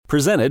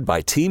Presented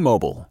by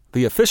T-Mobile,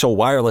 the official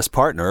wireless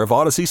partner of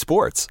Odyssey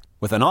Sports.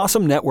 With an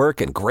awesome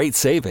network and great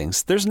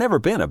savings, there's never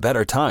been a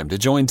better time to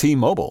join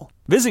T-Mobile.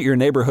 Visit your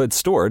neighborhood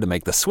store to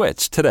make the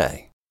switch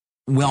today.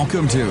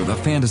 Welcome to the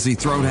Fantasy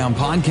Throwdown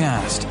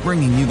Podcast,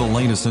 bringing you the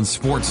latest in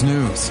sports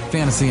news,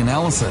 fantasy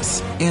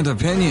analysis, and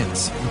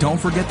opinions. Don't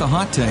forget the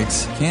hot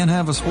takes. Can't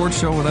have a sports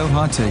show without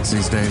hot takes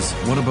these days.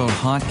 What about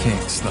hot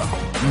cakes, though?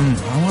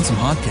 I want some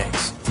hot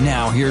cakes.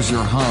 Now here's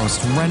your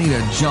host, ready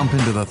to jump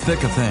into the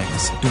thick of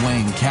things,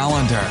 Dwayne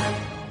Callender.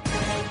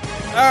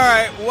 All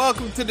right,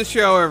 welcome to the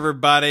show,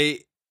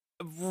 everybody.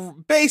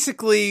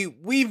 Basically,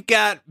 we've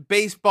got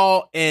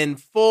baseball in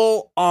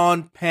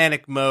full-on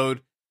panic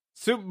mode.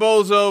 Super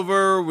Bowl's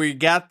over. We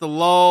got the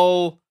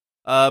lull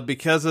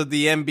because of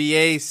the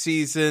NBA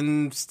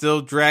season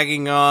still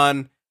dragging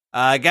on.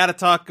 I got to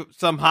talk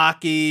some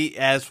hockey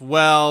as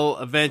well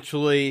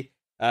eventually.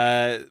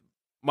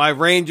 My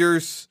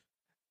Rangers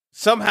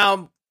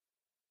somehow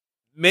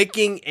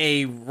making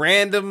a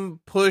random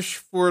push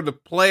for the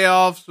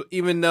playoffs,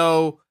 even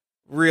though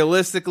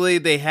realistically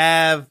they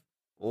have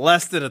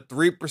less than a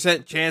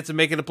 3% chance of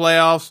making the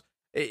playoffs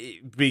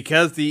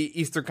because the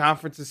Eastern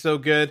Conference is so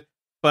good.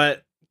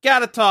 But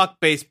gotta talk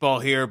baseball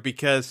here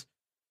because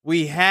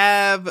we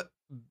have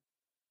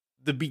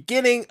the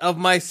beginning of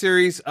my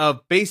series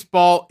of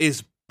Baseball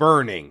is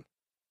Burning,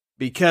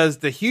 because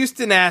the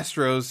Houston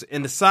Astros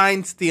and the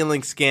sign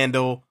stealing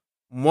scandal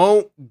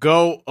won't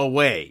go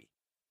away.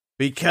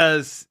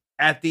 Because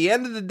at the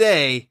end of the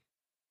day,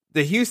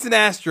 the Houston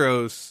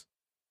Astros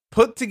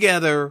put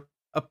together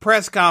a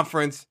press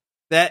conference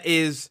that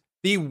is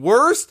the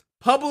worst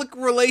public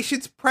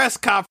relations press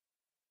conference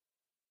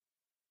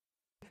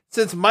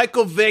since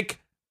Michael Vick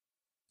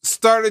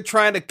started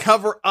trying to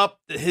cover up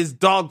his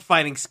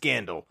dogfighting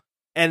scandal.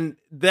 And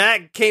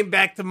that came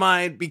back to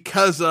mind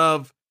because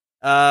of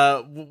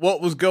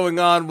what was going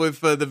on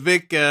with the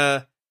Vick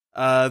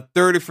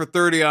 30 for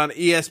 30 on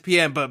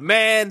ESPN. But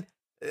man,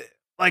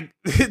 like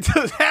the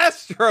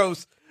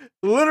Astros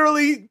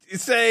literally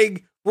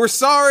saying, we're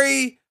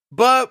sorry,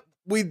 but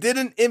we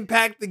didn't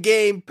impact the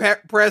game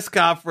press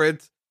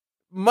conference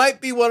might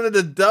be one of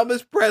the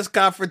dumbest press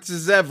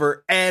conferences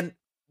ever. And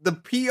the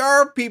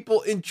PR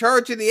people in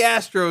charge of the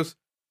Astros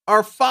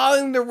are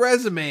filing their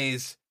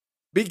resumes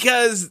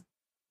because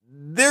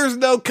there's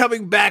no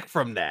coming back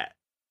from that.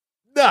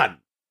 None.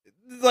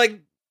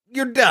 Like,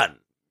 you're done.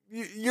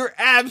 You're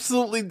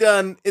absolutely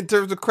done in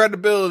terms of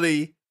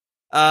credibility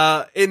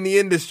in the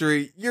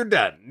industry. You're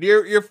done.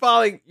 You're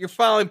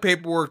filing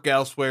paperwork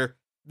elsewhere.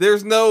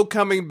 There's no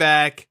coming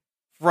back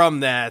from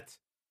that.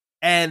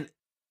 And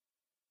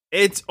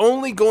it's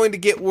only going to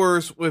get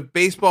worse with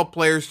baseball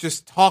players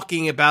just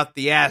talking about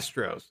the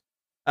Astros.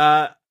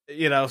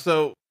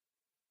 So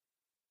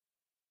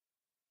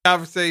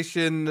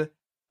conversation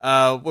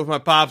with my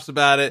pops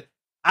about it.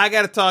 I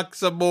got to talk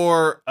some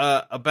more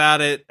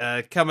about it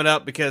coming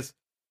up because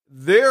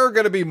there are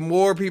going to be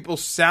more people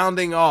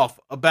sounding off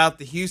about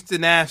the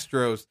Houston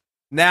Astros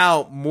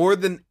now more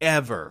than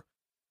ever.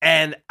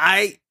 And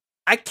I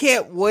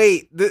can't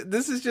wait.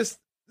 This is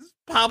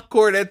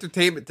popcorn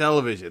entertainment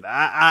television.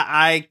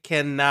 I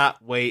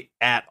cannot wait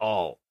at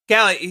all.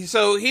 Callie,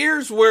 so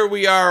here's where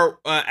we are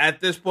at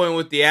this point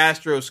with the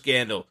Astro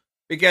scandal,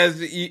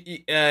 because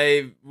you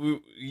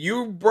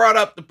brought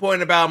up the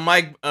point about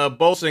Mike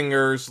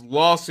Bolsinger's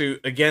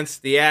lawsuit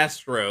against the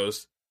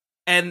Astros,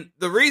 and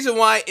the reason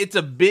why it's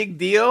a big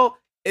deal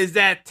is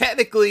that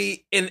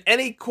technically in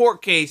any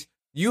court case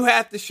you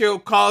have to show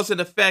cause and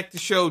effect to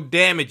show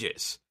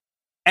damages.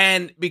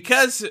 And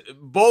because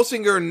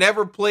Bolsinger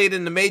never played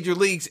in the major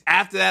leagues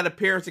after that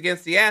appearance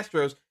against the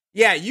Astros,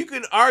 yeah, you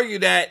could argue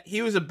that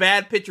he was a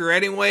bad pitcher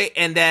anyway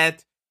and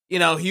that, he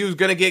was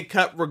going to get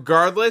cut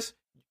regardless.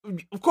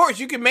 Of course,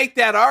 you can make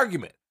that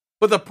argument.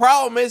 But the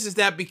problem is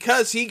that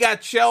because he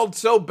got shelled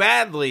so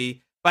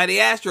badly by the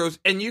Astros,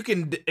 and you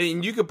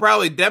could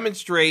probably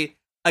demonstrate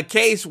a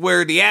case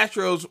where the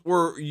Astros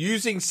were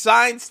using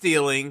sign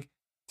stealing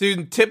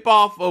to tip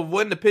off of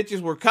when the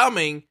pitches were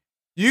coming,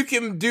 you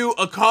can do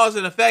a cause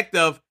and effect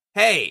of,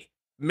 hey,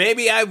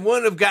 maybe I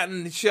wouldn't have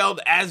gotten shelled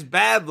as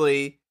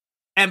badly,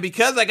 and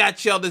because I got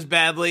shelled as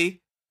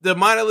badly, the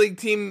minor league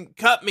team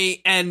cut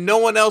me, and no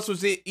one else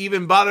was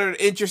even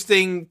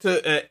interested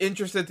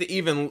to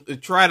even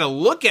try to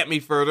look at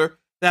me further,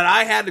 that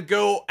I had to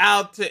go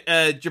out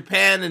to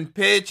Japan and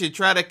pitch and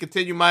try to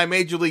continue my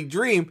major league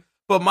dream,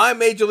 but my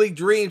major league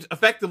dreams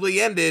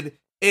effectively ended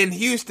in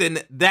Houston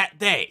that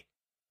day.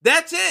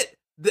 That's it.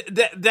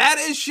 That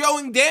is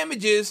showing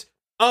damages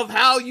of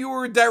how you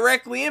were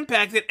directly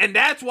impacted, and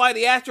that's why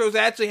the Astros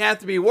actually have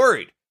to be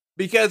worried.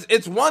 Because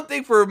it's one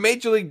thing for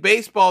Major League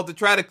Baseball to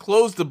try to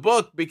close the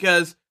book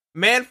because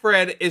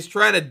Manfred is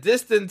trying to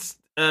distance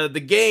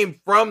the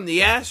game from the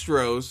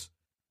Astros,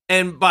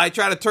 and by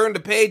trying to turn the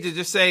page and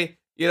just say,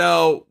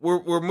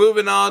 we're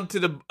moving on to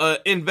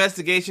the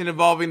investigation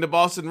involving the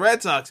Boston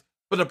Red Sox.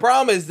 But the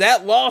problem is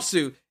that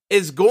lawsuit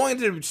is going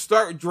to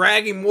start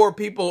dragging more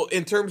people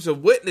in terms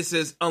of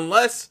witnesses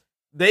unless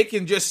they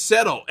can just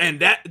settle. And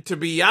that, to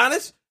be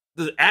honest,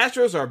 the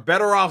Astros are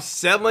better off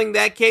settling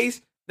that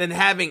case than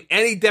having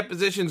any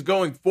depositions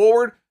going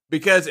forward,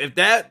 because if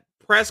that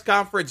press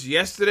conference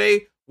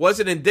yesterday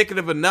wasn't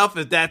indicative enough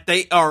of that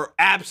they are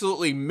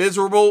absolutely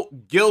miserable,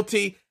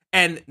 guilty,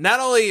 and not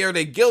only are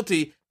they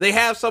guilty, they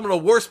have some of the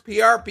worst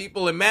PR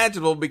people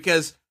imaginable,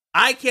 because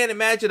I can't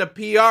imagine a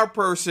PR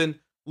person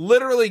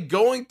literally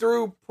going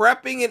through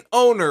prepping an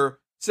owner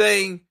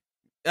saying,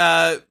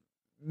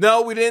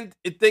 no, we didn't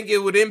think it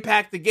would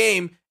impact the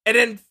game, and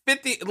then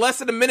less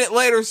than a minute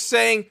later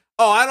saying,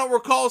 oh, I don't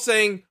recall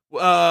saying,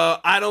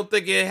 I don't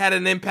think it had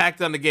an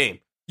impact on the game.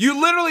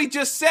 You literally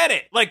just said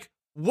it. Like,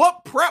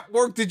 what prep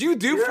work did you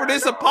do for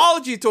this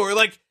apology tour?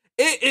 Like,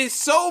 it is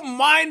so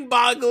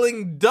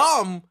mind-boggling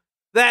dumb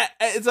that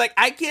it's like,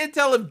 I can't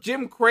tell if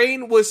Jim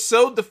Crane was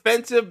so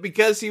defensive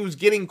because he was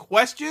getting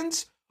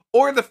questions,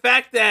 or the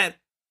fact that,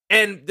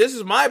 and this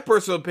is my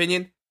personal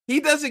opinion, he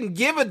doesn't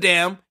give a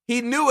damn.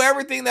 He knew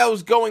everything that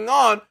was going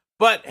on,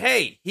 but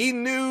hey, he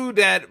knew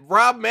that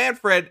Rob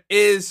Manfred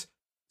is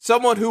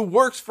someone who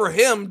works for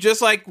him,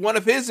 just like one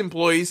of his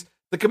employees.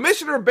 The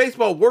commissioner of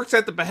baseball works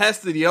at the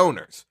behest of the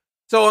owners.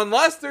 So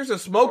unless there's a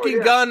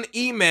smoking gun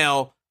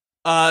email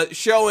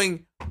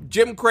showing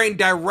Jim Crane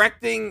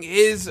directing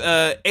his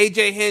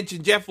AJ Hinch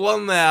and Jeff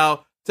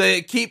Lundau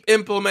to keep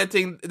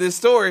implementing this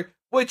story,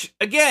 which,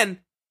 again,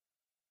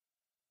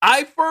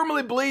 I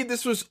firmly believe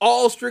this was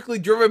all strictly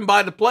driven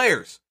by the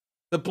players.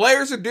 The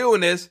players are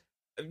doing this.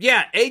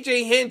 Yeah,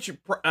 AJ Hinch,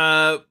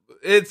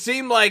 it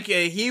seemed like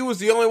he was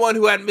the only one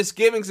who had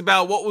misgivings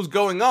about what was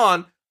going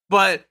on,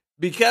 but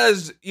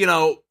because,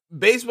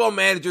 baseball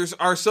managers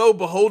are so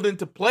beholden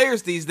to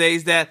players these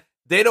days that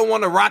they don't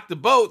want to rock the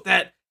boat,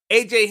 that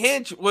AJ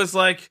Hinch was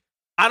like,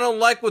 I don't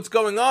like what's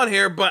going on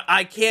here, but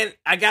I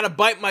gotta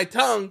bite my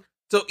tongue.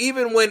 So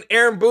even when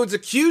Aaron Boone's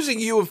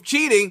accusing you of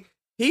cheating,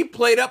 he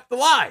played up the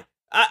lie.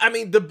 I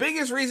mean, the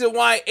biggest reason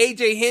why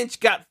AJ Hinch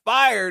got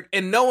fired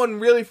and no one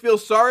really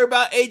feels sorry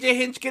about AJ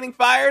Hinch getting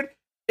fired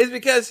is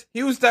because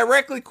he was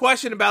directly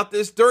questioned about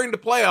this during the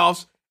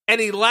playoffs, and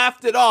he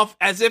laughed it off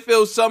as if it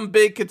was some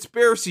big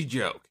conspiracy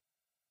joke.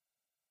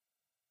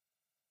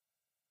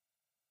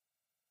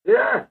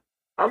 Yeah,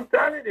 I'm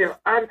telling you.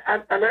 And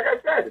like I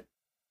said,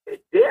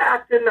 they're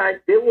acting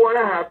like they want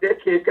to have their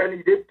cake and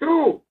eat it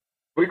too.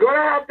 We're going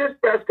to have this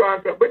press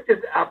conference, which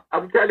is,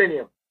 I'm telling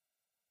you,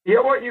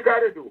 here's what you got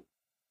to do.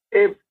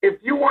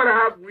 If you want to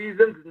have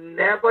reasons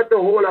never to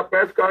hold a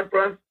press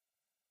conference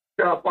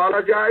to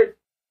apologize,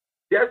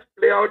 just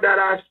play out that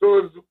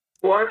Astros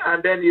one,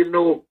 and then this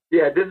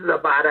is a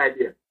bad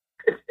idea.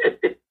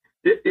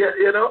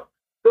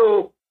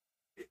 So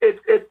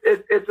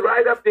it's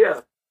right up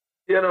there,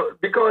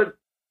 because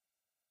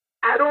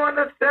I don't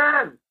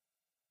understand.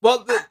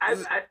 Well,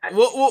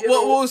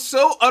 what was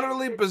so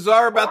utterly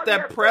bizarre about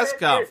that press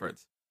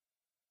conference?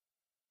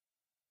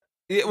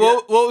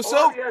 What was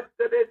so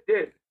yesterday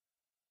did.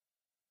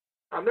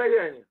 I'm not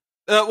hearing you.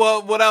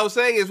 Well, what I was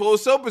saying is, what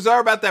was so bizarre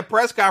about that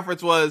press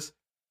conference was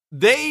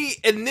they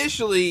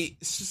initially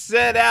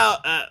set it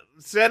out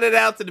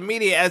to the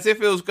media as if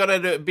it was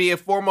going to be a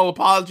formal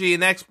apology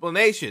and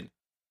explanation.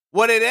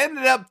 What it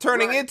ended up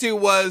turning into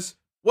was,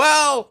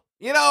 well,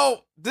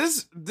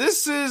 this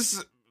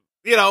is,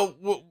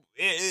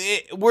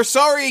 we're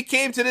sorry it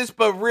came to this,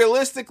 but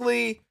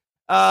realistically,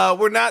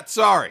 we're not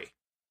sorry.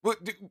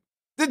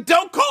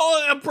 Don't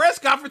call it a press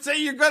conference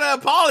saying you're going to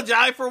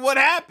apologize for what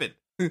happened.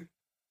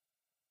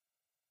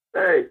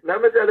 Hey, let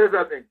me tell you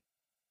something.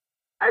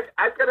 I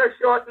could have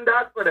shortened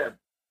that for them.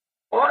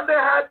 All they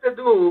had to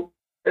do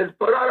is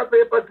put on a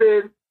paper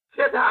saying,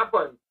 shit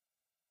happened.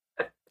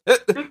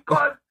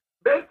 Because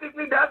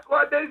basically that's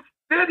what they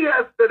did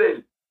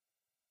yesterday.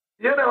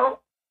 I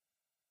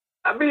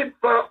mean,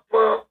 and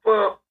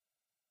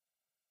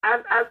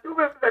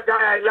Asuba is the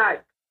guy I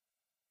like,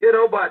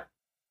 but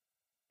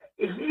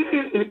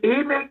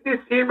he made this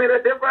seem in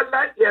a different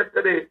light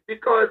yesterday,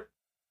 because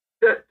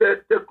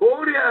the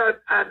Korea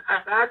and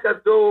act as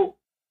though,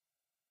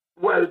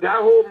 well, that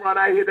home run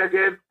I hit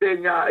against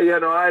thing, I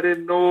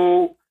didn't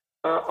know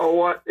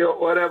or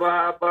whatever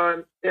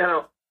happened,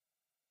 To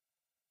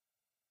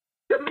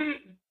me,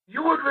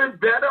 you would be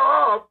better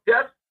off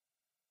just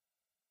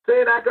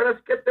saying I'm going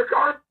to skip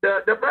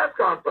the press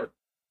conference.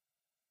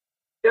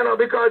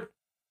 Because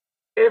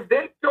if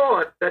they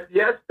thought that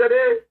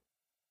yesterday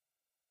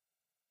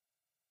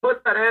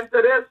put an end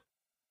to this,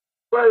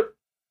 well,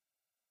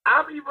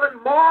 I'm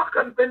even more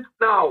convinced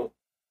now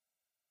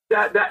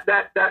that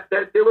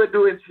they were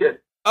doing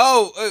shit.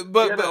 Oh,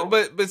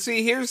 but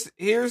see, here's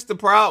the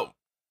problem.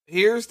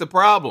 Here's the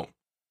problem.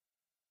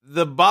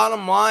 The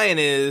bottom line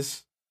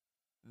is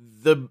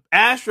the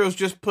Astros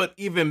just put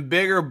even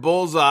bigger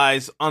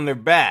bullseyes on their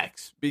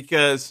backs,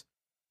 because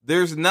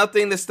there's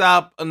nothing to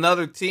stop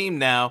another team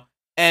now,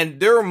 and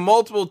there are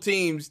multiple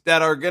teams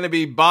that are going to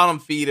be bottom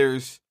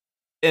feeders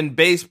in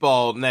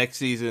baseball next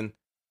season.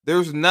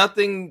 There's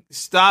nothing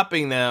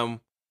stopping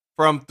them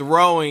from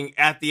throwing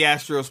at the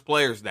Astros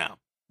players now.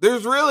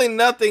 There's really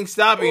nothing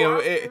stopping them.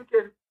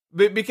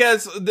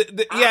 because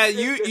the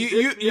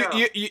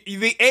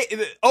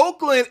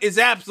Oakland is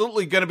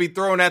absolutely going to be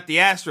thrown at the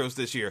Astros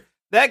this year.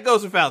 That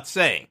goes without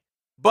saying.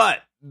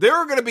 But there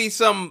are going to be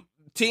some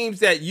teams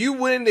that you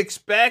wouldn't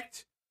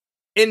expect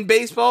in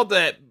baseball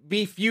that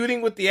be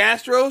feuding with the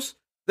Astros.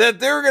 That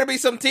there are going to be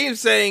some teams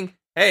saying,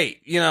 hey,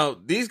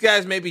 these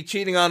guys may be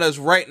cheating on us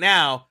right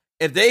now.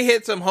 If they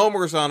hit some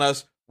homers on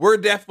us, we're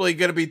definitely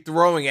going to be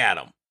throwing at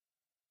them.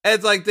 And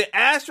it's like the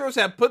Astros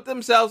have put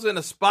themselves in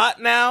a spot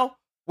now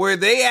where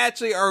they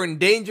actually are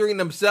endangering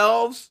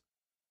themselves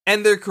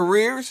and their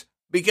careers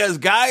because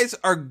guys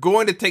are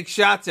going to take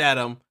shots at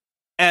them,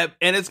 and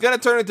it's going to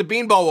turn into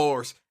beanball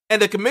wars.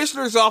 And the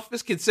commissioner's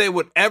office can say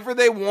whatever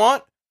they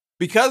want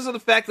because of the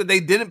fact that they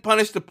didn't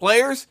punish the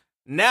players.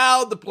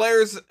 Now the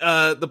Players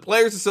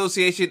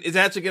Association is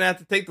actually going to have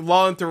to take the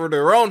law into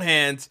their own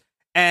hands,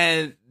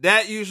 and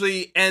that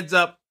usually ends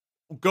up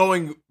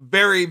going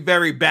very,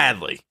 very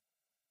badly.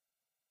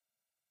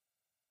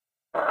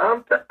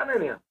 I'm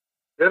telling you.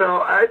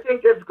 I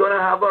think it's going to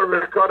have a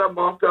record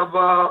amount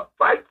of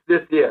fights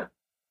this year.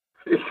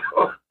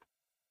 Because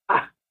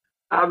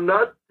I'm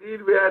not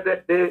seeing where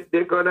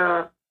they're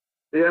gonna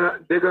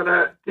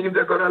teams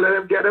are gonna let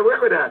them get away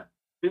with that,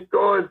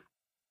 because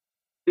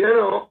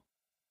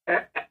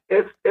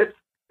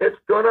it's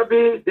gonna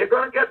be, they're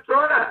gonna get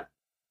thrown at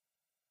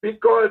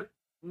because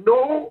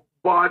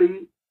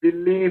nobody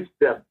believes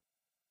them.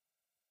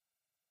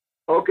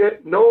 Okay,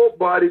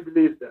 nobody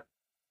believes them.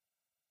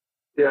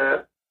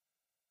 Yeah.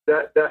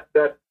 That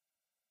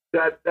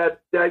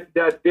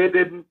they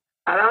didn't,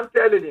 and I'm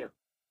telling you,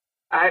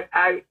 and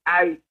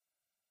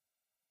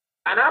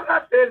I'm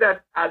not saying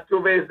that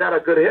Altuve is not a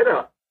good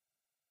hitter,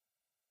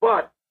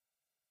 but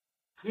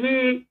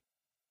there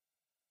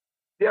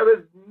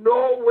is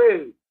no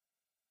way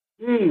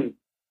he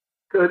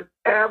could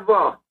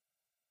ever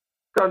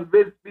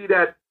convince me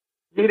that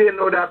he didn't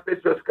know that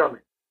pitch was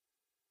coming.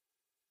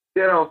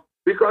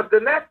 Because the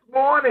next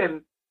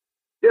morning,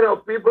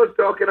 people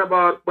talking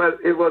about, well,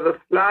 it was a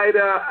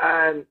slider,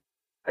 and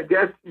I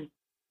guess he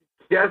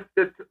guessed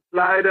the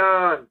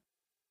slider, and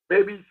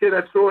maybe he should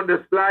have thrown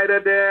the slider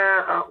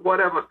there,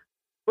 whatever.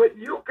 But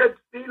you could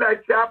see,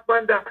 like,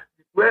 Chapman, that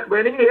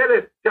when he hit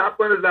it,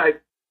 Chapman was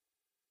like,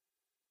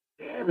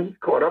 damn, he's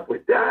caught up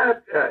with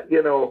that,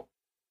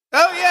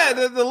 Oh, yeah,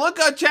 the look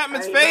on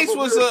Chapman's face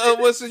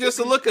was just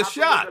a look of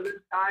shock.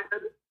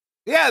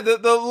 Yeah, the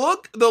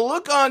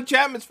look on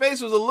Chapman's face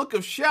was a look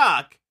of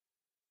shock.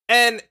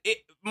 And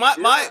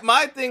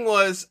my thing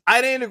was,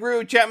 I didn't agree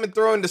with Chapman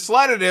throwing the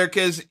slider there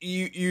because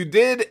you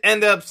did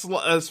end up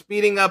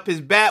speeding up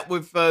his bat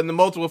with the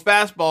multiple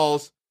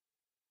fastballs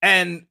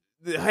and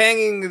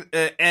hanging,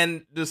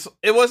 and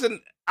it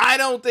wasn't. I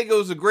don't think it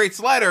was a great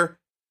slider,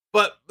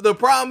 but the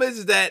problem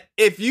is that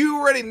if you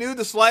already knew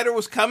the slider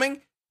was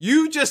coming,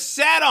 you just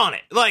sat on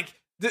it. Like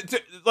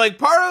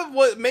part of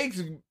what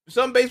makes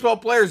some baseball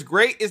players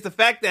great is the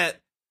fact that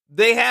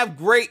they have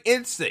great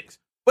instincts.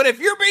 But if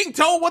you're being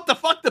told what the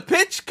fuck the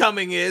pitch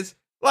coming is,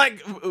 like,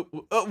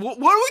 what are we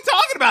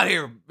talking about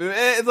here?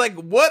 It's like,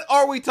 what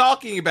are we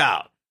talking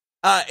about?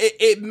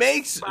 It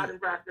makes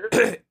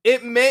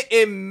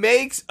it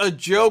makes a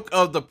joke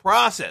of the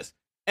process,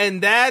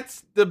 and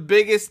that's the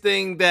biggest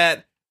thing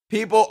that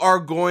people are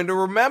going to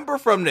remember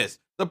from this.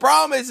 The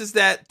problem is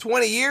that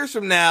 20 years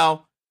from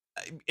now,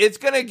 it's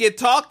going to get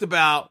talked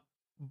about,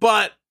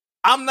 but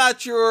I'm not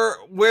sure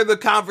where the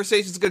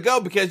conversation is going to go,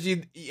 because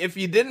if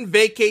you didn't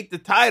vacate the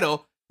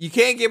title, you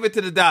can't give it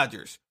to the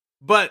Dodgers.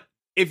 But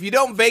if you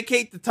don't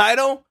vacate the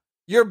title,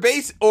 you're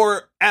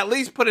or at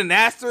least put an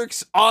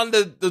asterisk on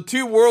the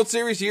two World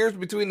Series years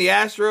between the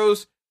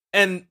Astros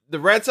and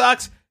the Red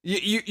Sox.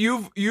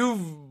 You've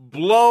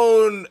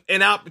blown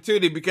an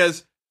opportunity,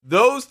 because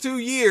those 2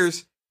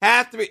 years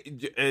have to be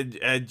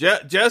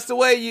just the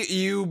way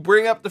you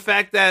bring up the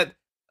fact that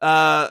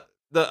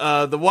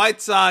the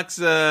White Sox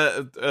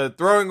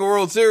throwing a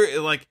World Series,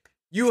 like,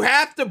 you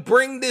have to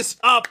bring this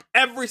up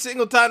every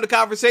single time the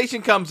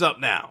conversation comes up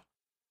now.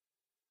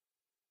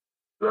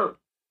 Look,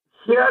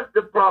 here's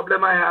the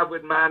problem I have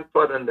with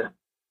Manfred and them.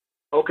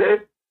 Okay?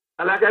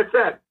 And like I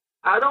said,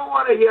 I don't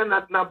want to hear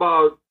nothing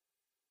about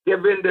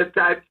giving the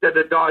types to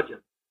the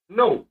Dodgers.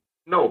 No.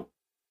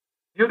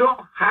 You don't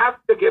have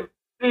to give.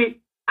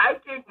 See, I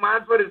think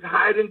Manfred is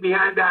hiding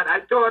behind that. I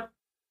thought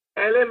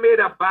LA made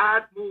a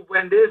bad move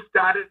when they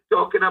started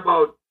talking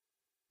about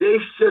they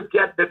should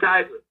get the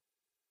title.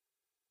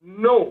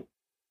 No.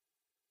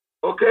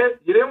 Okay?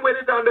 You didn't win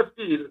it on the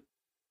field.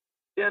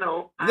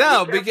 No,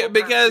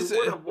 because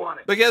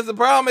the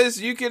problem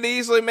is, you can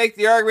easily make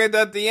the argument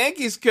that the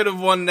Yankees could have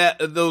won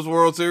those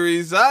World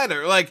Series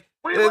either. Like,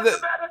 we were the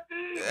better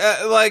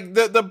team. Like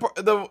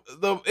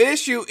the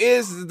issue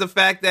is the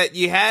fact that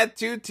you had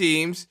two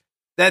teams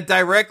that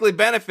directly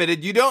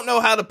benefited. You don't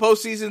know how the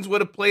postseasons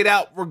would have played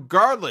out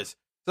regardless.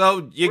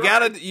 So you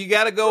gotta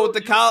go with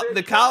the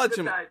college.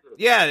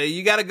 Yeah,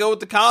 you gotta go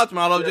with the college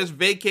model of just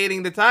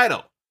vacating the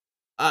title.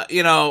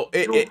 You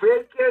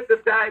vacate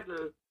the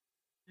title.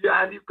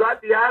 Yeah, and you've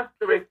got the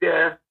asterisk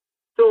there,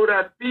 so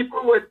that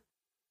people would.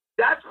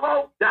 That's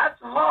how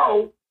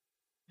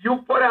you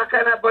put a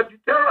kind of a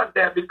deterrent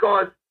there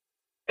because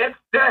it's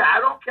there. I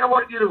don't care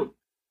what you do.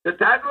 The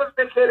title was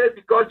vacated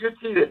because you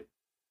cheated.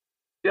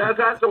 You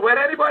understand? So when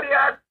anybody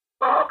asks,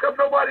 well, how come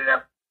nobody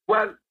left?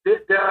 Well,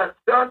 the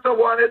so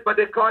won it, but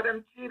they caught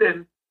them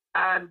cheating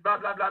and blah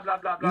blah blah blah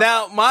blah blah.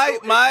 Now my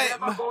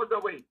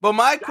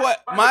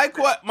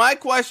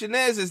question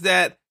is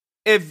that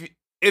if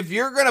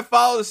you're going to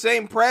follow the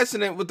same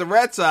precedent with the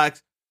Red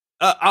Sox,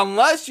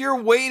 unless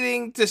you're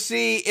waiting to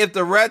see if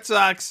the Red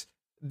Sox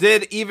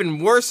did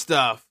even worse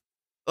stuff,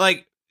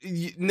 like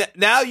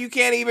now you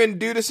can't even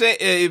do the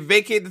same,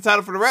 vacate the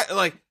title for the Red.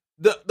 Like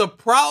the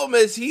problem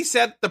is he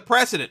set the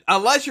precedent.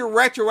 Unless you're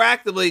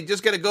retroactively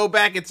just going to go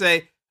back and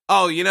say,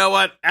 oh, you know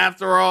what?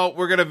 After all,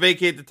 we're going to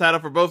vacate the title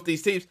for both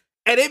these teams,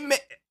 and it may,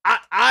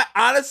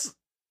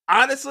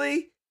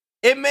 honestly,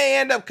 it may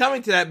end up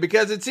coming to that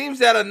because it seems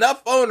that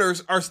enough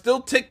owners are still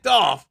ticked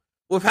off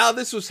with how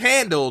this was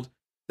handled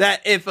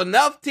that if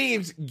enough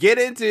teams get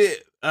into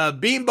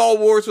beanball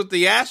wars with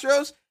the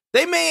Astros,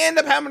 they may end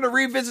up having to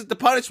revisit the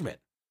punishment.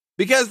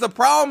 Because the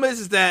problem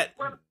is that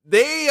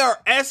they are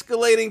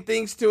escalating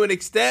things to an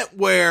extent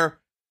where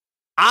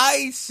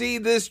I see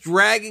this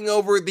dragging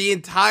over the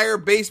entire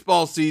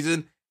baseball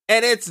season,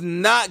 and it's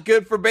not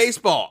good for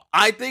baseball.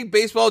 I think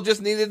baseball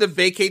just needed to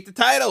vacate the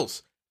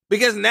titles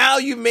because now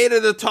you've made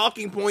it a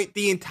talking point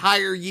the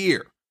entire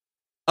year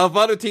of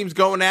other teams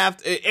going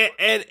after,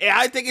 and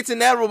I think it's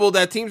inevitable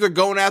that teams are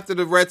going after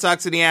the Red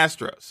Sox and the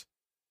Astros.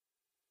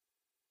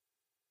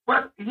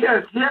 Well,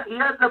 yes,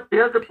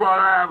 here's the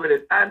problem I have with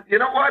it. And you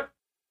know what?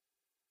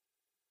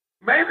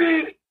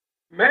 Maybe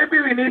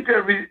we need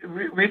to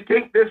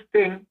rethink this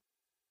thing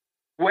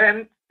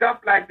when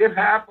stuff like this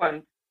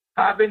happens,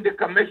 having the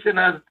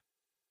commissioners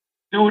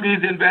do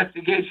these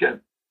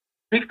investigations.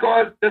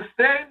 Because the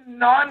same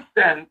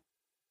nonsense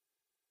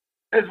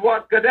is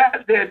what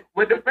Goodell did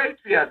with the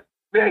Patriots,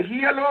 where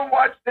he alone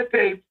watched the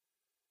tapes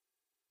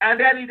and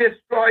then he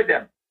destroyed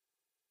them.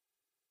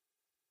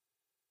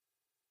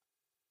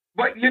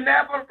 But you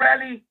never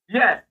really,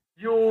 yes,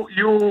 you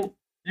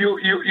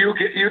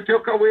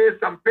took away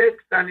some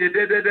picks and you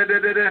did,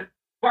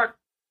 but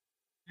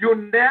you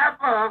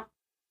never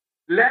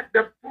let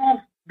the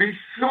proof be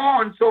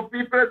shown so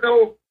people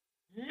know,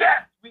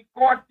 yes, we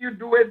caught you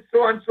doing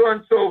so and so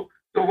and so.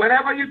 So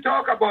whenever you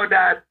talk about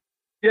that,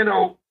 you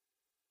know,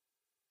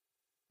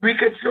 we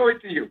can show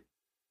it to you.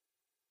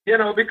 You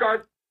know, because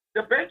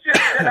the Patriots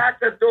did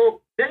act as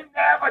though they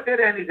never did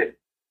anything.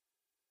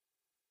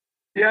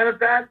 You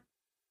understand?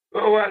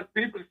 Oh, well,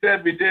 people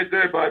said we did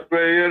that, but,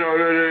 you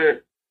know,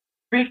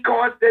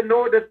 because they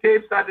know the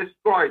tapes are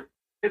destroyed.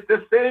 It's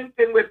the same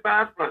thing with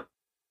Manfred.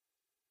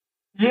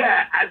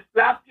 Yeah, I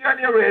slapped you on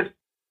your wrist,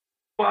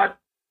 but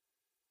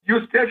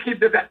you still keep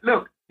the...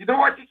 Look, you know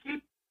what you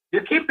keep?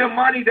 You keep the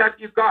money that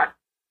you got.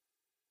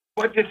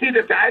 But you see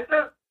the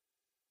title?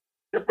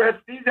 The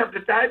prestige of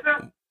the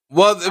title?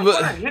 Well, I'm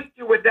going to hit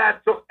you with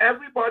that so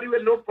everybody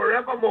will know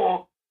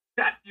forevermore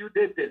that you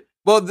did this.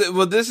 Well,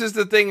 this is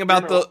the thing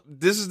about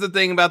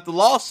the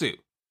lawsuit.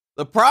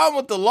 The problem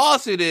with the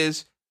lawsuit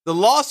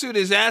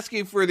is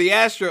asking for the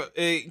Astro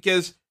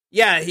because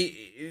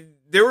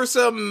there were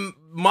some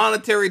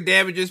monetary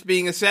damages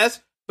being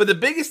assessed, but the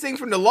biggest thing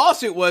from the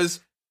lawsuit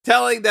was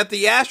telling that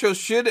the Astros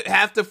should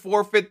have to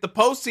forfeit the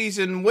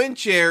postseason win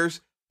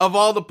shares of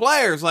all the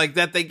players like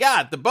that they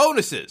got, the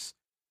bonuses.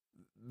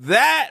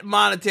 That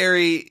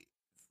monetary,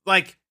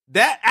 like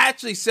that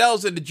actually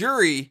sells in the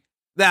jury.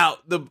 Now,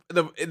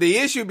 the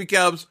issue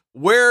becomes,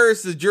 where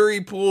is the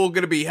jury pool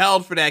going to be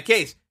held for that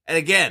case? And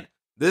again,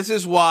 this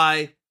is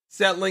why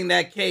settling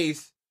that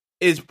case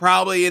is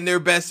probably in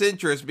their best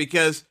interest,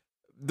 because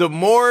the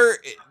more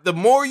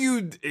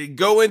you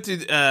go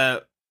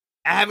into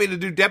having to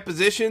do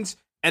depositions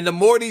and the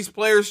more these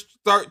players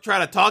start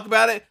trying to talk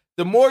about it,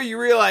 the more you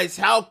realize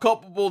how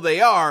culpable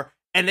they are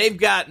and they've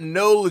got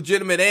no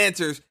legitimate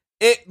answers.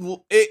 It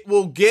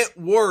will get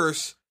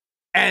worse.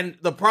 And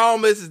the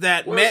problem is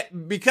that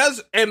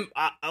because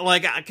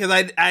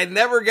I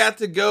never got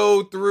to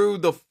go through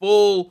the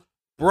full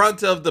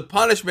brunt of the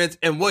punishments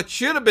and what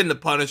should have been the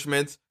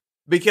punishments,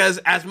 because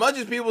as much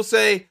as people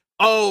say,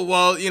 oh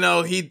well, you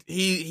know, he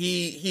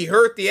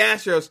hurt the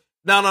Astros.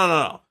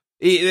 No.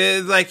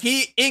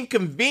 He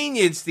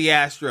inconvenienced the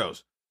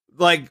Astros.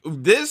 Like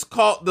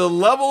the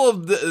level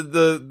of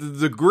the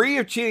degree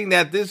of cheating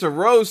that this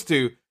arose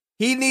to,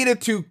 he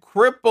needed to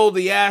cripple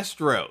the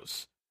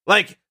Astros.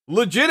 Like,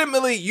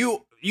 legitimately,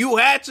 you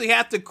actually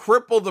have to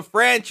cripple the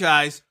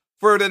franchise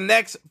for the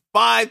next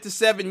 5 to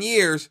 7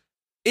 years,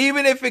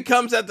 even if it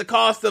comes at the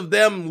cost of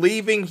them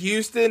leaving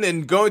Houston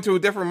and going to a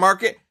different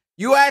market.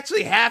 You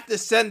actually have to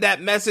send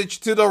that message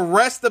to the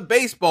rest of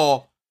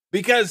baseball,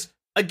 because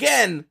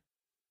again,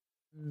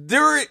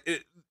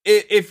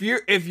 if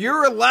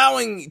you're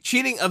allowing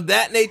cheating of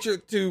that nature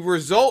to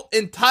result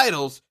in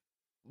titles,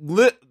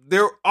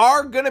 there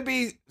are going to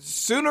be,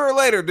 sooner or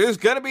later, there's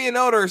going to be an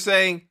owner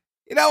saying,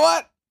 you know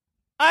what?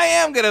 I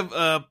am going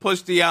to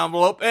push the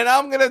envelope, and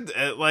I'm going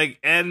to,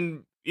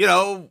 and, you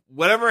know,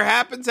 whatever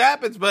happens,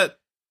 happens. But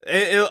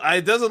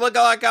It doesn't look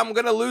like I'm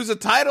going to lose a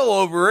title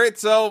over it,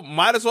 so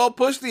might as well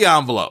push the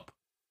envelope.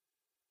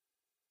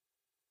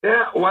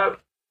 Yeah, well,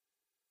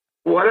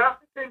 what I'm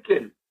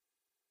thinking,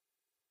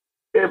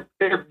 if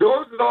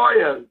those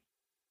lawyers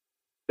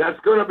that's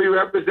going to be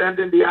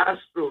representing the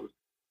Astros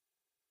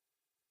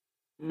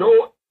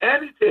know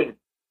anything,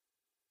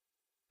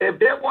 if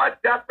they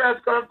watched that press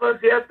conference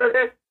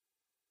yesterday,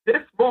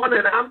 this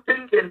morning I'm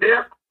thinking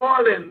they're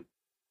calling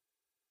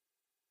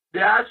the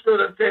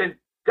Astros and saying,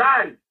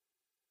 guys,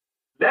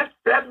 let's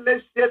settle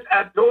this shit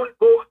and don't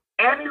go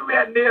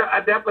anywhere near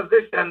a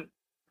deposition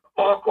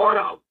or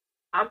courthouse.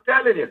 I'm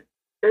telling you,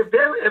 if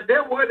they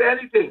want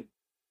anything,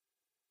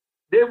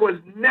 they will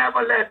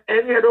never let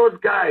any of those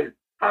guys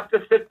have to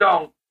sit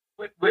down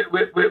with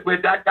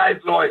that guy's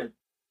lawyers.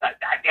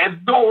 There's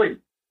no way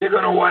they're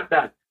going to want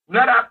that.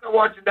 Not after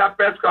watching that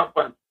press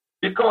conference.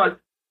 Because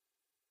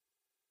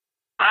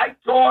I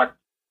thought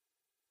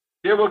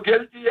they were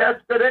guilty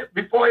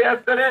before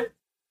yesterday.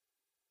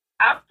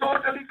 I'm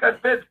totally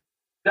convinced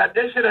that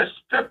they should have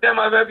stripped them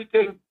of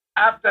everything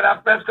after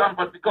that press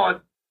conference,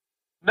 because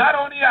not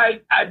only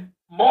I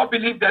more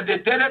believe that they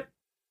did it,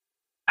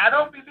 I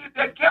don't believe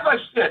they give a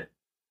shit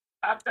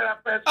after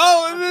that press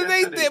conference.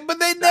 They did, but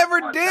they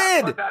never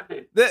did.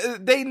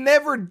 They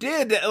never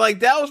did.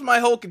 Like, that was my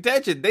whole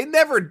contention. They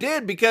never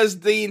did, because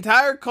the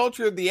entire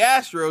culture of the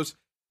Astros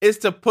is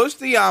to push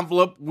the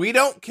envelope. We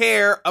don't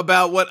care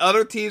about what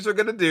other teams are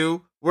going to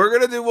do. We're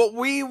going to do what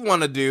we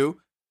want to do,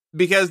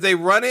 because they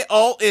run it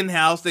all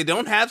in-house. They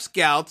don't have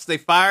scouts. They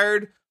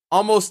fired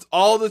almost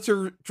all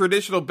the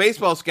traditional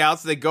baseball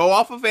scouts. They go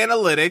off of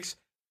analytics,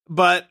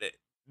 but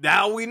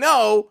now we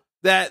know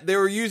that they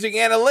were using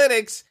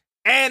analytics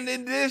and,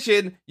 in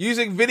addition,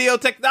 using video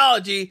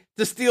technology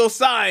to steal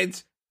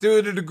signs to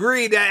a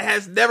degree that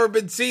has never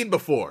been seen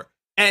before.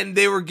 And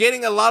they were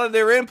getting a lot of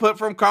their input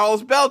from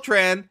Carlos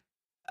Beltran,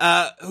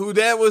 who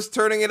then was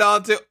turning it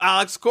on to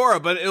Alex Cora.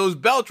 But it was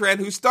Beltran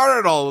who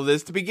started all of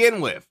this to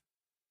begin with.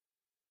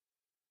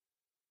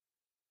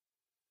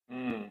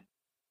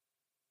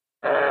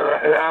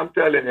 I'm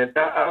telling you,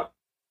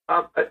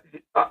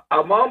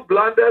 among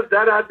blunders,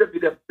 that had to be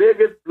the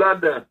biggest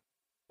blunder,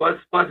 was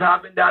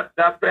having that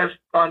press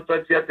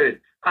conference yesterday.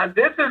 And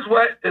this is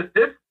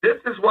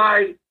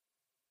why,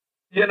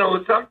 you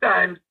know,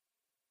 sometimes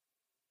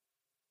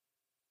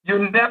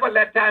you never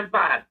let time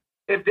pass.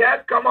 If they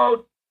had come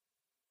out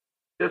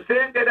the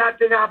same day that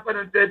thing happened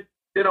and said,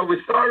 you know,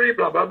 we're sorry,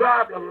 blah, blah,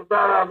 blah, blah, blah,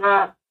 blah,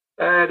 blah,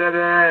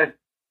 blah,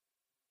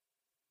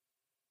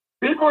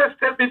 people will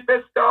still be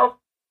pissed off,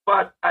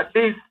 but at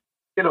least,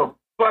 you know,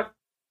 but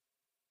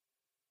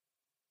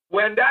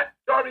when that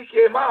story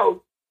came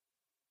out,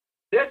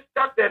 they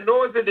stuck their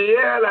nose in the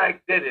air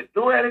like they didn't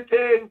do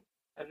anything.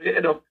 And,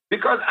 you know,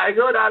 because I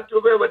heard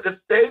Altuve with the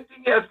same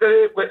thing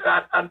yesterday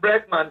and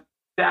Bregman,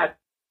 that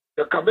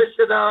the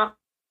commissioner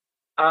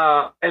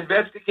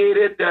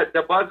investigated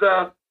the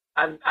buzzer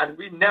and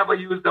we never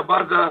used the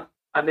buzzer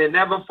and they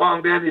never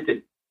found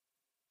anything,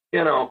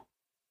 you know.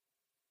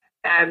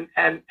 And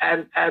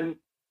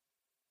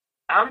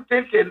I'm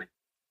thinking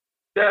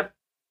that,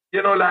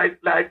 you know, like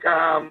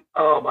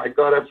oh my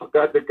God, I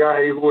forgot the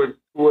guy who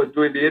was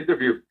doing the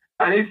interview.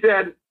 And he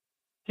said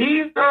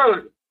he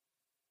heard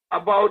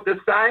about the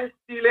sign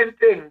stealing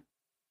thing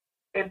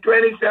in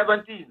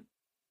 2017.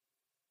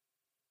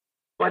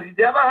 But he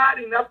never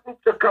had enough proof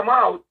to come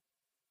out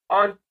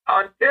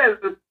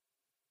until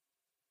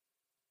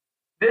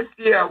this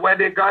year when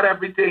they got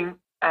everything.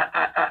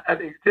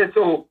 And he said,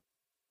 so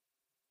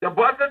the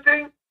buzzer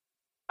thing,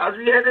 as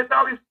we heard it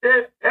now, he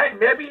said, hey,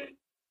 maybe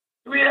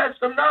 2 years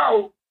from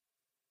now,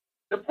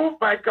 the proof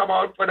might come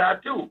out for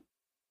that too.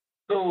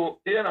 So,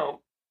 you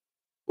know.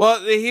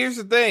 Well, here's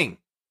the thing.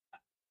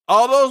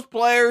 All those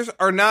players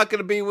are not going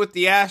to be with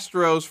the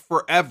Astros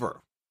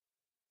forever.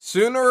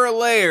 Sooner or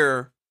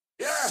later,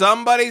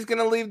 somebody's going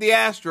to leave the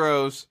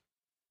Astros,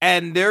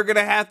 and they're going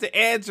to have to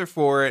answer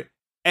for it.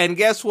 And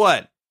guess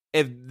what?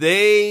 If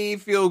they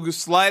feel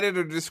slighted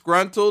or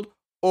disgruntled,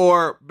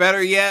 or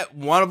better yet,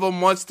 one of them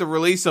wants to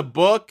release a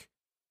book,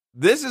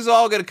 this is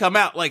all going to come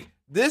out. Like,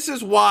 this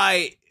is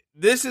why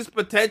this is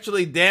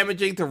potentially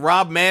damaging to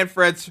Rob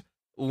Manfred's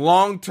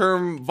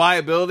long-term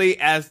viability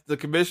as the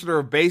commissioner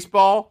of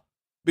baseball,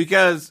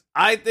 because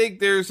I think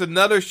there's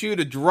another shoe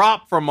to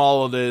drop from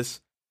all of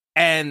this,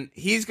 and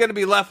he's going to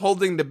be left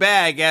holding the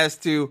bag as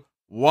to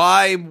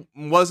why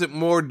wasn't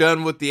more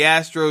done with the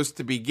Astros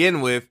to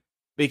begin with,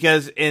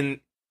 because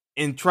in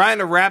trying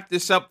to wrap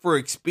this up for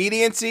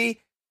expediency,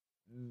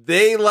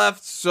 they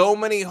left so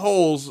many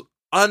holes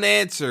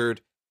unanswered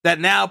that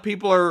now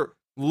people are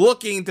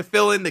looking to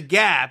fill in the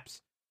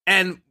gaps.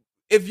 And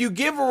if you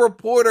give a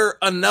reporter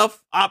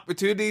enough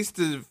opportunities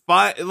to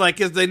find, like,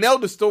 because they know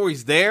the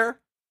story's there,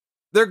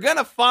 they're going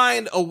to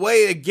find a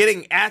way of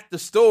getting at the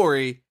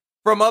story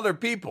from other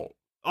people.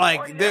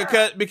 Like,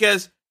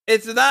 because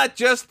it's not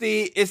just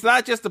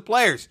the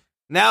players.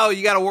 Now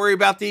you got to worry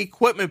about the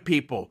equipment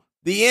people,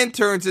 the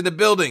interns in the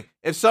building.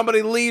 If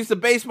somebody leaves the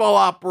baseball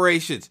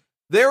operations,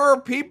 there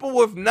are people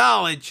with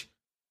knowledge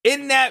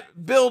in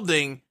that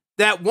building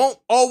that won't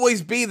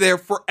always be there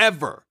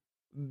forever.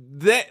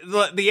 The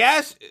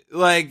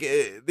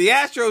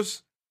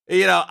Astros,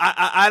 you know,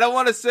 I don't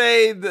want to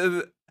say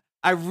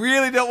I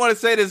really don't want to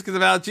say this because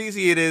of how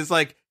cheesy it is.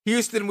 Like,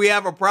 Houston, we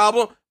have a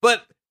problem,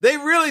 but they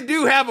really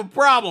do have a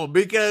problem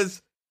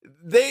because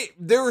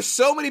there are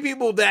so many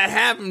people that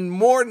have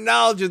more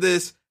knowledge of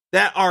this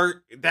that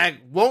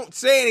won't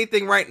say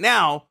anything right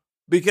now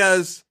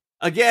because,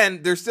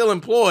 again, they're still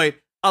employed.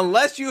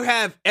 Unless you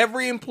have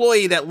every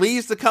employee that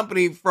leaves the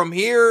company from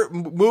here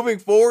moving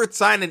forward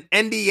sign an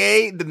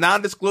NDA, the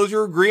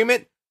non-disclosure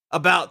agreement,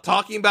 about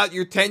talking about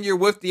your tenure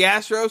with the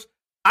Astros,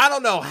 I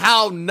don't know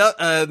how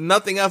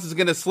nothing else is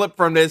going to slip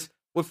from this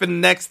within the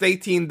next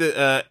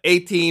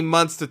 18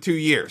 months to 2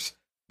 years.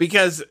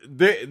 Because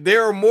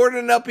there are more than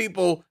enough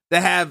people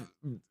that have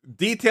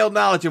detailed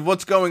knowledge of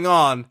what's going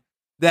on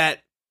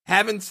that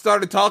haven't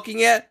started talking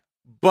yet,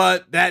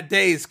 but that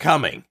day is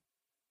coming.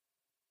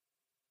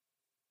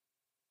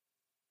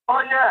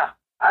 Oh, yeah.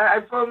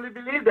 I firmly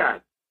believe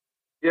that.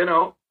 You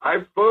know,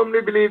 I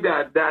firmly believe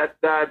that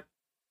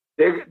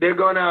they're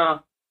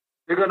gonna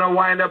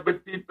wind up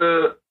with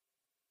people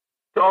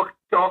talk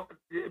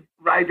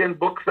writing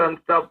books and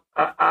stuff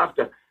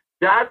after.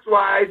 That's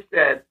why I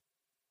said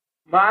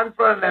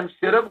Manfred and them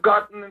should have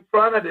gotten in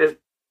front of this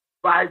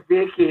by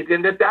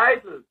vacating the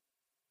titles.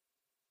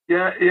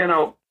 Yeah, you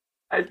know,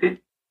 I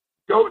think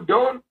you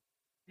don't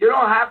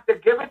have to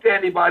give it to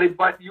anybody,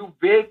 but you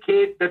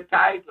vacate the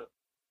title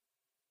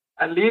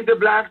and leave the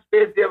blank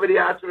space there with the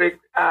asterisk,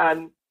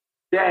 and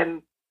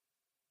then,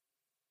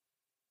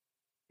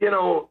 you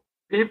know,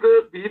 people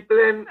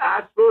in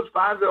Astros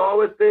fans, they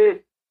always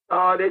say,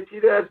 oh, they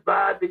treated us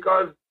bad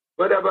because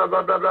blah, blah,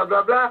 blah, blah, blah,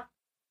 blah, blah.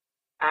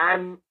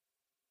 And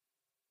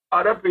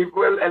other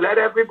people let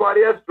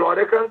everybody else draw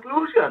their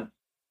conclusions.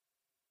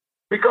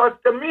 Because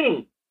to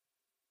me,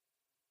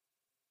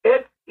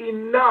 it's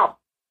enough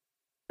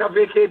to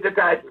vacate the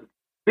title.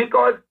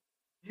 Because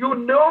you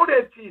know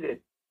they cheated.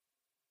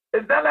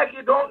 It's not like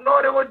you don't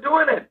know they were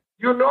doing it.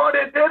 You know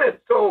they did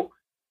it. So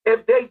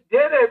if they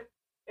did it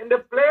in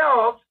the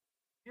playoffs,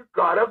 you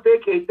gotta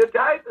vacate the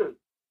title.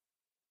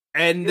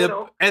 And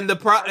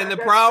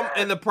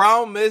the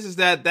problem is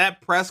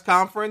that press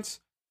conference,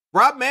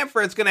 Rob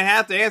Manfred's going to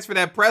have to answer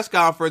that press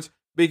conference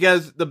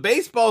because the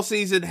baseball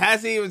season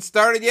hasn't even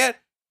started yet,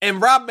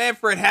 and Rob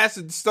Manfred has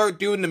to start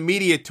doing the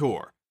media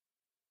tour.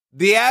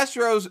 The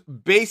Astros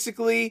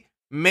basically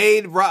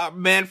made Rob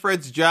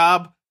Manfred's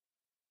job,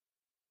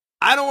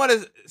 I don't want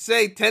to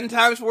say 10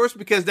 times worse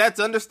because that's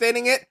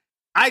understating it.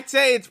 I'd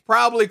say it's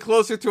probably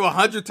closer to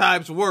 100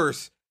 times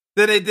worse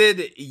than it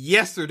did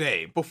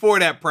yesterday before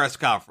that press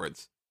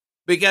conference.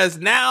 Because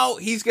now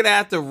he's going to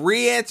have to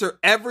re-answer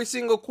every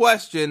single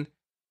question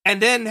and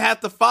then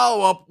have to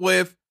follow up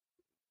with,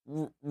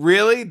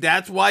 really?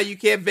 That's why you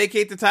can't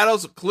vacate the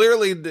titles?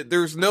 Clearly,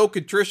 there's no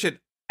contrition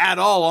at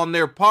all on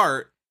their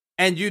part,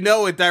 and you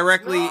know it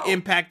directly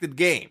impacted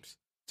games.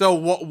 So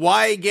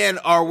why, again,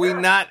 are we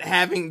not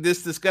having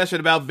this discussion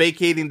about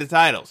vacating the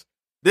titles?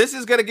 This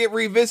is going to get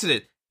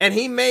revisited, and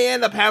he may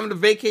end up having to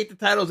vacate the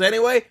titles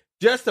anyway,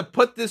 just to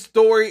put this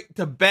story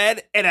to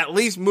bed and at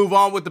least move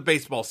on with the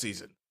baseball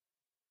season.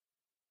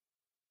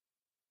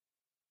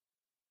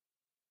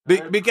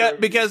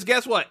 Because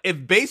guess what?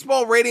 If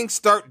baseball ratings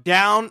start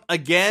down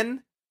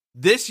again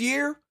this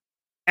year,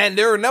 and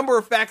there are a number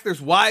of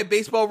factors why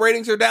baseball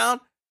ratings are down,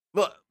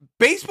 look,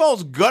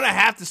 baseball's going to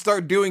have to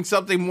start doing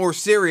something more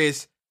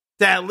serious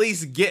to at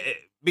least get it.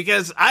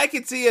 Because I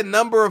could see a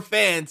number of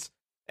fans,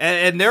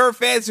 and there are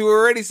fans who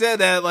already said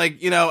that,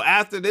 like, you know,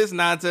 after this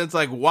nonsense,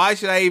 like, why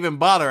should I even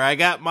bother? I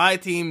got my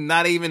team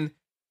not even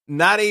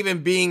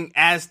being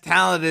as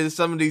talented as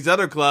some of these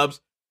other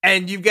clubs,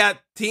 and you've got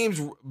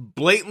teams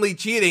blatantly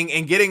cheating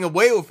and getting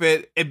away with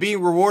it and being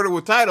rewarded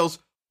with titles.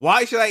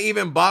 Why should I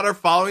even bother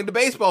following the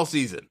baseball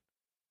season?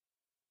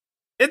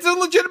 It's a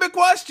legitimate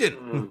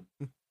question.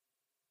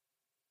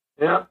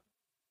 Yeah.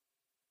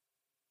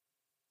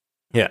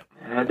 Yeah.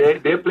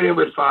 They're playing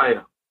with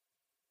fire.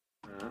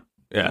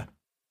 Yeah.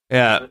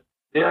 Yeah.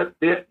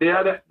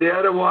 The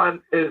other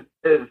one is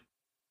the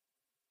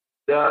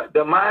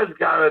Myles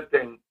Garrett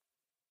thing.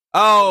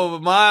 Oh,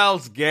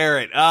 Myles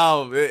Garrett.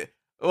 Oh,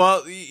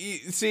 well,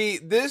 you see,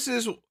 this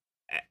is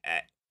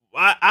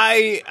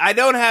I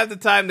don't have the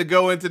time to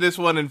go into this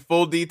one in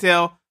full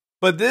detail,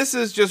 but this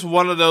is just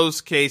one of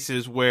those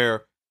cases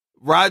where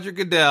Roger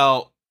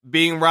Goodell,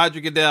 being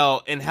Roger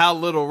Goodell, and how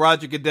little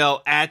Roger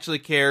Goodell actually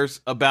cares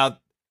about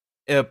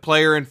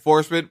player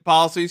enforcement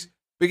policies,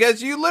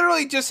 because you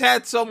literally just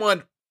had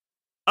someone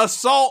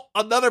assault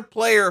another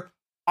player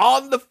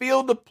on the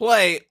field of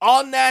play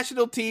on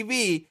national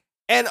TV,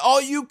 and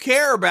all you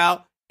care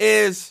about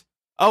is,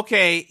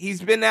 okay,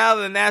 he's been out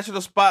of the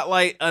national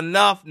spotlight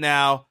enough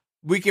now,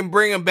 we can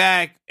bring him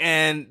back,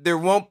 and there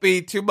won't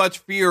be too much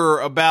fear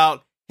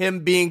about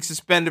him being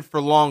suspended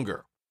for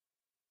longer.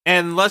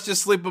 And let's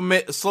just slip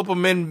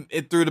him in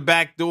through the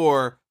back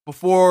door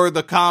before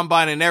the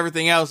combine and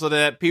everything else so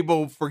that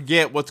people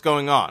forget what's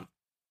going on.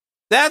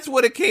 That's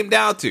what it came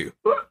down to.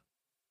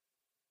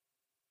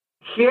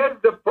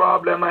 here's the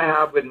problem I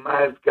have with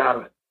Myles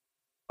Garrett.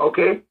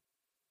 Okay?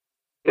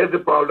 Here's the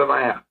problem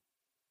I have.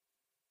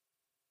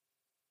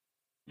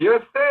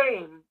 You're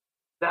saying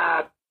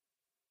that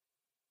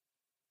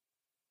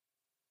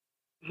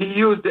he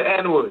used the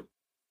N-word.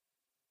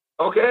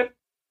 Okay?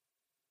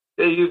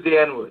 They used the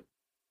N-word.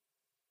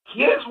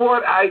 Here's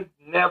what I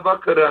never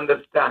could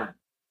understand.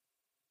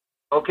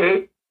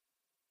 Okay?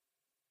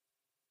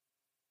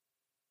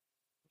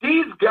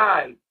 These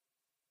guys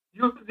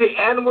use the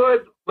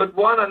N-word with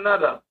one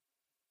another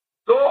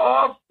so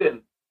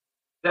often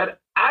that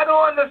I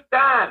don't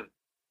understand.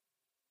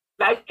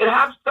 Like, it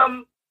has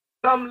some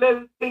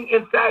little thing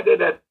inside it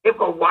that if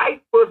a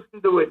white person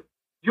do it,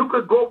 you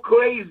could go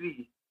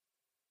crazy.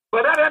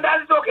 But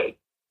that is okay.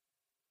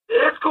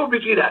 It's cool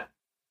between that.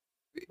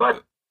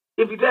 But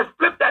if you just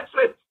flip that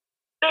switch,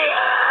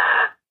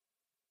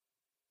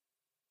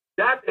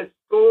 that is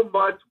so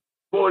much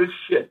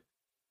bullshit.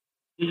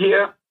 You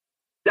hear?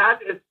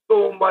 That is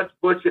so much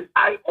bullshit.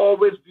 I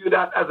always view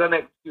that as an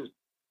excuse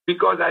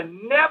because I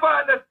never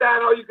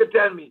understand how you can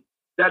tell me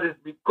that it's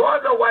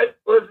because a white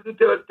person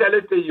tell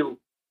it to you,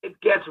 it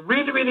gets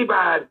really, really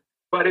bad.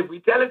 But if we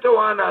tell it to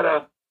one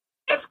another,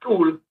 it's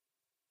cool.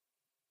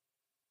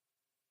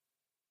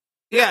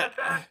 Yeah,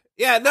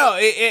 no,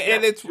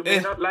 and it's you may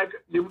not like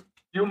you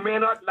may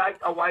not like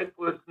a white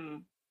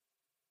person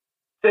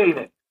saying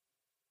it,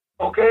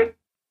 okay?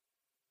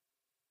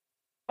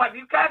 But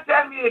you can't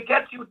tell me it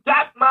gets you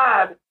that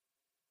mad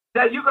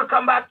that you could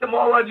come back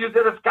tomorrow and use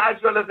it as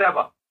casual as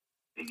ever.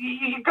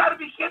 You gotta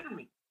be kidding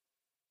me.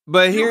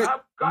 But You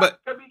have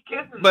got to be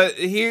kidding me. But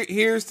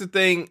here's the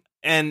thing,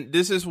 and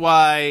this is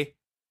why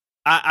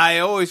I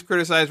always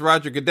criticize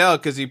Roger Goodell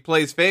because he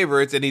plays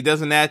favorites and he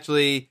doesn't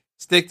actually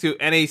stick to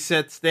any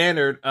set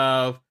standard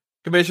of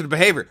commissioner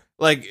behavior.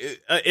 Like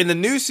in the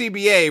new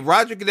CBA,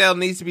 Roger Goodell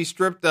needs to be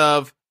stripped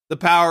of the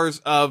powers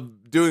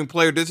of doing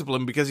player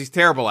discipline because he's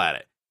terrible at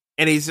it.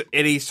 And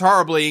he's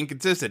horribly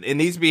inconsistent. It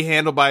needs to be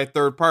handled by a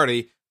third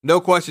party.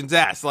 No questions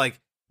asked. Like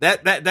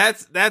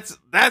that's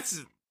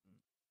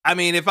I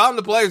mean, if I'm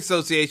the Players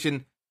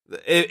Association,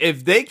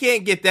 if they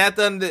can't get that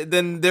done,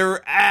 then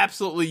they're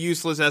absolutely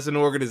useless as an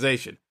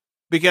organization.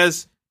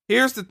 Because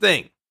here's the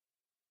thing.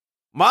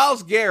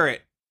 Myles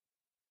Garrett,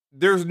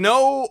 there's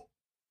no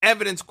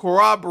evidence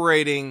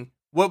corroborating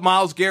what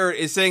Myles Garrett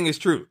is saying is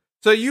true.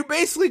 So you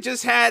basically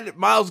just had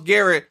Myles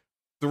Garrett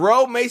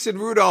throw Mason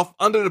Rudolph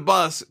under the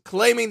bus,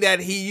 claiming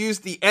that he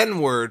used the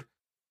N-word.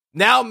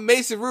 Now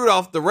Mason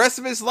Rudolph, the rest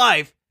of his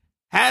life,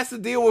 has to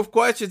deal with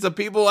questions of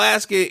people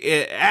asking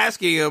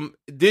him,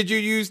 did you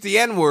use the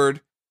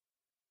N-word?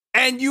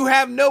 And you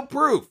have no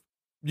proof.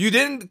 You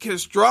didn't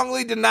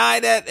strongly deny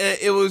that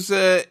it was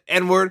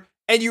N-word,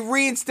 and you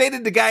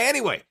reinstated the guy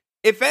anyway.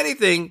 If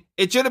anything,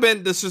 it should have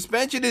been the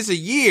suspension is a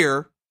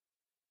year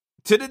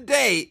to the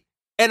date,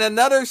 and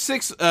another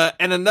 6,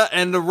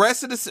 and the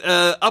rest of this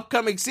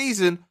upcoming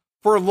season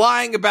for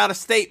lying about a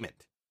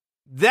statement.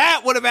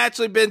 That would have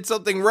actually been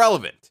something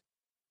relevant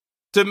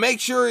to make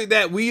sure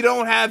that we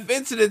don't have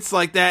incidents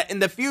like that in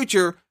the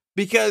future,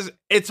 because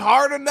it's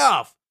hard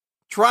enough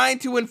trying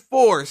to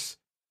enforce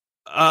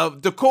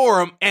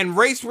decorum and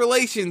race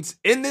relations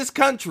in this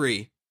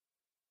country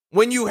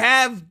when you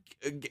have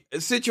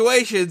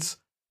situations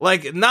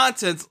like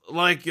nonsense,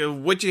 like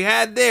what you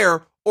had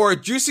there, or a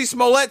Jussie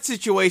Smollett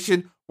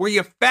situation where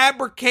you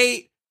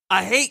fabricate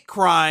a hate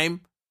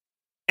crime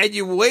and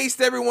you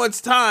waste everyone's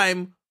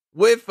time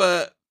with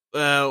an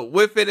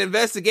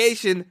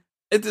investigation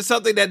into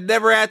something that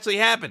never actually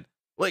happened.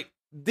 Like,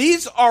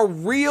 these are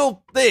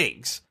real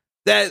things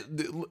that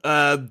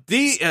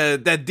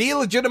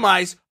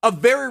delegitimize a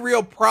very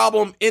real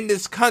problem in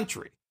this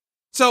country.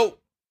 So,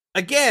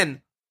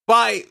 again,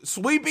 by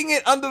sweeping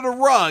it under the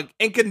rug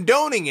and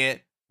condoning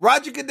it,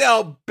 Roger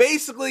Goodell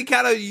basically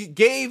kind of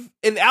gave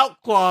an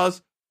out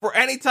clause for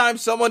any time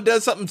someone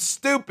does something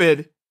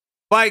stupid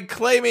by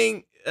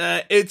claiming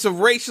it's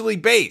racially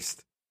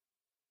based.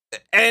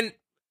 And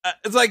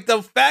it's like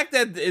the fact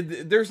that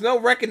there's no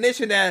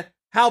recognition that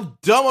how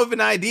dumb of an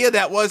idea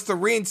that was to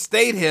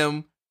reinstate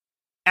him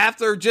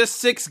after just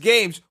 6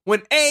 games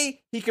when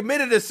A, he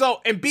committed assault,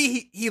 and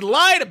B, he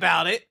lied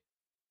about it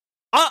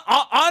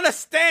on a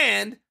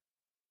stand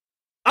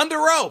under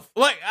oath.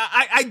 Like,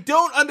 I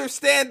don't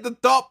understand the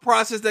thought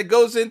process that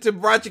goes into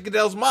Roger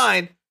Goodell's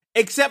mind,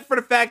 except for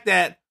the fact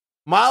that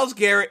Myles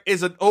Garrett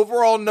is an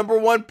overall number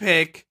 1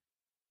 pick,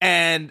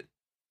 and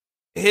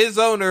his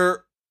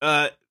owner,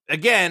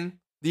 again,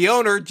 the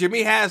owner,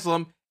 Jimmy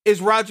Haslam,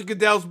 is Roger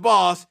Goodell's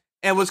boss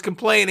and was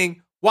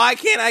complaining, why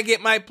can't I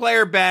get my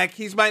player back?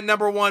 He's my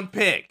number 1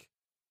 pick.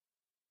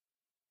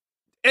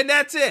 And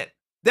that's it.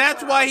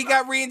 That's why he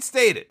got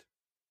reinstated.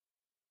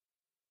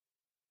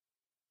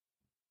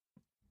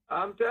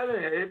 I'm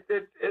telling you,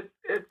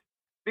 it's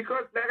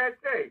because, like I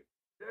say,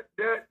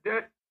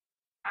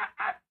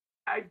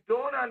 I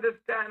don't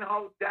understand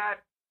how that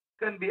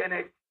can be an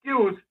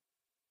excuse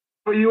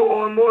for you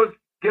almost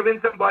giving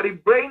somebody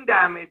brain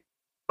damage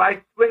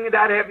by swinging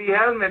that heavy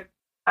helmet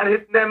and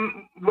hitting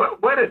them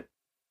with it.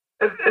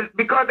 It's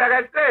because, like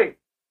I say,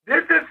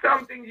 This is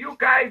something you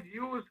guys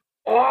use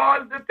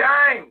all the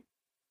time.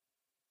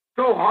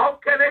 So how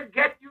can it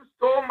get you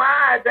so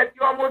mad that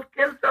you almost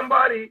kill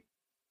somebody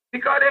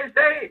because they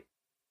say it?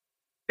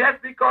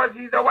 Just because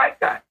he's a white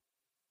guy.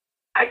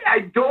 I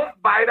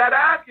don't buy that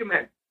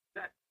argument.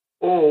 That,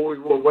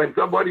 when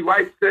somebody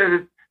white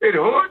says it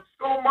hurts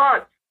so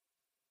much.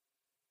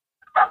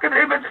 Fucking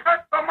if it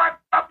hurts so much,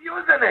 stop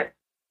using it.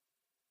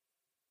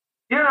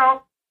 You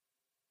know?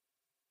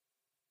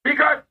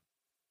 Because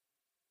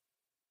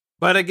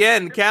But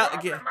again,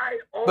 problem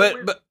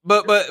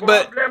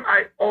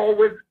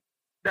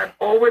that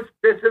always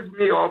pisses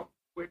me off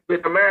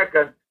with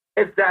Americans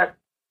is that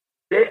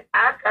they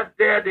act as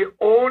they're the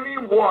only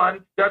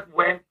ones that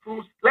went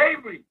through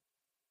slavery.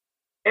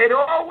 It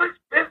always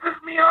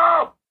pisses me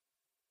off.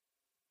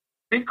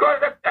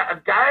 Because a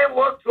guy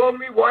told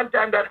me one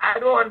time that I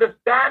don't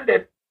understand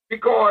it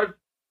because,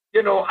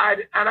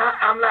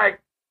 I'm like,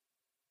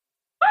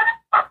 what the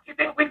fuck do you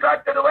think we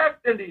got to the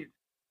West Indies?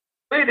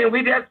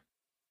 We just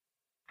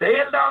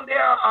sailed down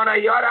there on a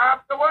yacht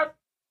afterwards?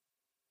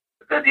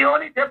 Because the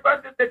only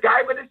difference is the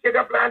guy with the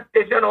sugar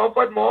plantation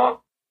offered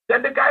more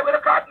than the guy with a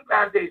cotton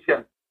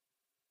plantation.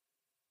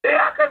 They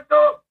act as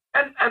though,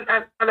 and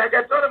like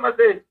I told him, I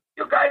said,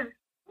 you guys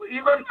were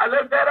even a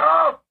little better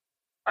off.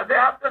 I said,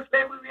 after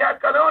slavery, we had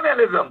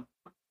colonialism.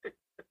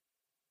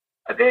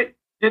 I said,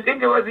 you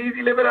think it was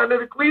easy living under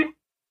the Queen?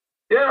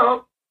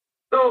 So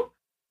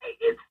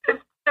it's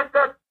just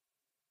that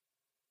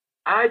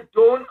I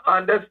don't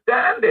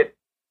understand it.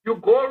 You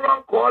go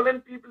around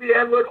calling people the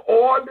N-word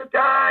all the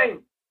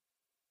time.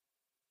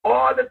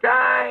 All the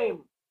time.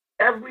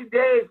 Every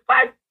day,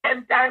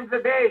 5-10 times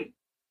a day.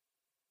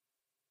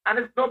 And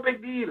it's no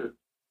big deal.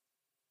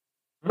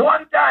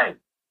 One time.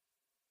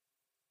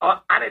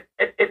 And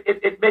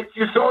it makes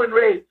you so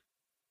enraged.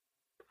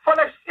 Full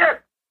of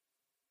shit.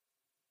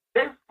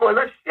 It's full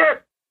of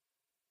shit.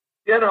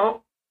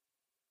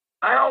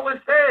 I always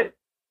say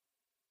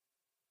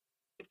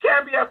it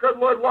can't be a good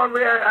word one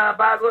way and a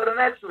bad word the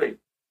next way.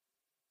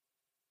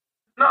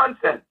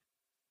 Nonsense.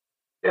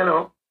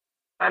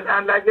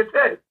 And like I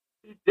said,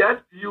 he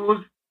just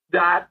used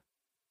that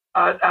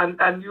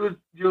and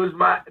use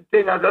my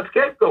thing as a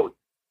scapegoat.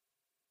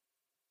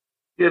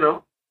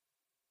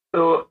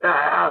 So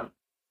yeah.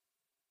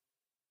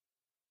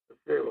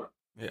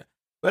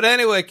 But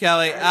anyway,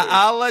 Kelly,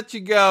 I'll let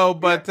you go,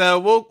 but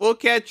we'll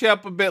catch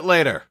up a bit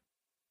later.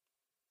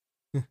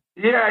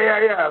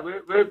 Yeah.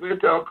 We'll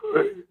talk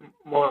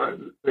more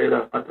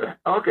later.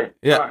 Okay.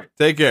 Yeah. All right.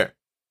 Take care.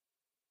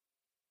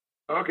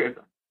 Okay.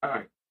 All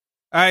right.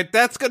 All right.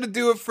 That's going to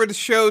do it for the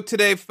show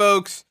today,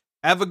 folks.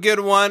 Have a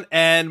good one,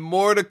 and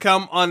more to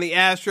come on the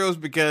Astros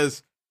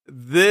because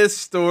this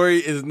story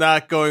is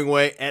not going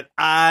away, and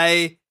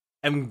I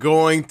am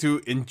going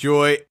to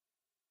enjoy it.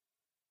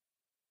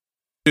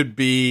 It should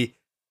be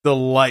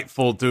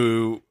delightful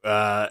to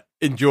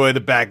enjoy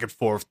the back and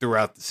forth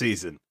throughout the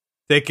season.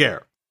 Take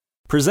care.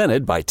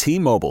 Presented by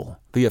T-Mobile,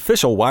 the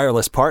official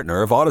wireless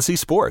partner of Odyssey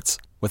Sports.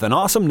 With an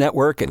awesome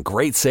network and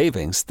great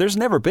savings, there's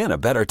never been a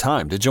better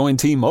time to join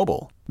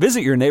T-Mobile.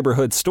 Visit your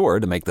neighborhood store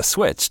to make the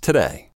switch today.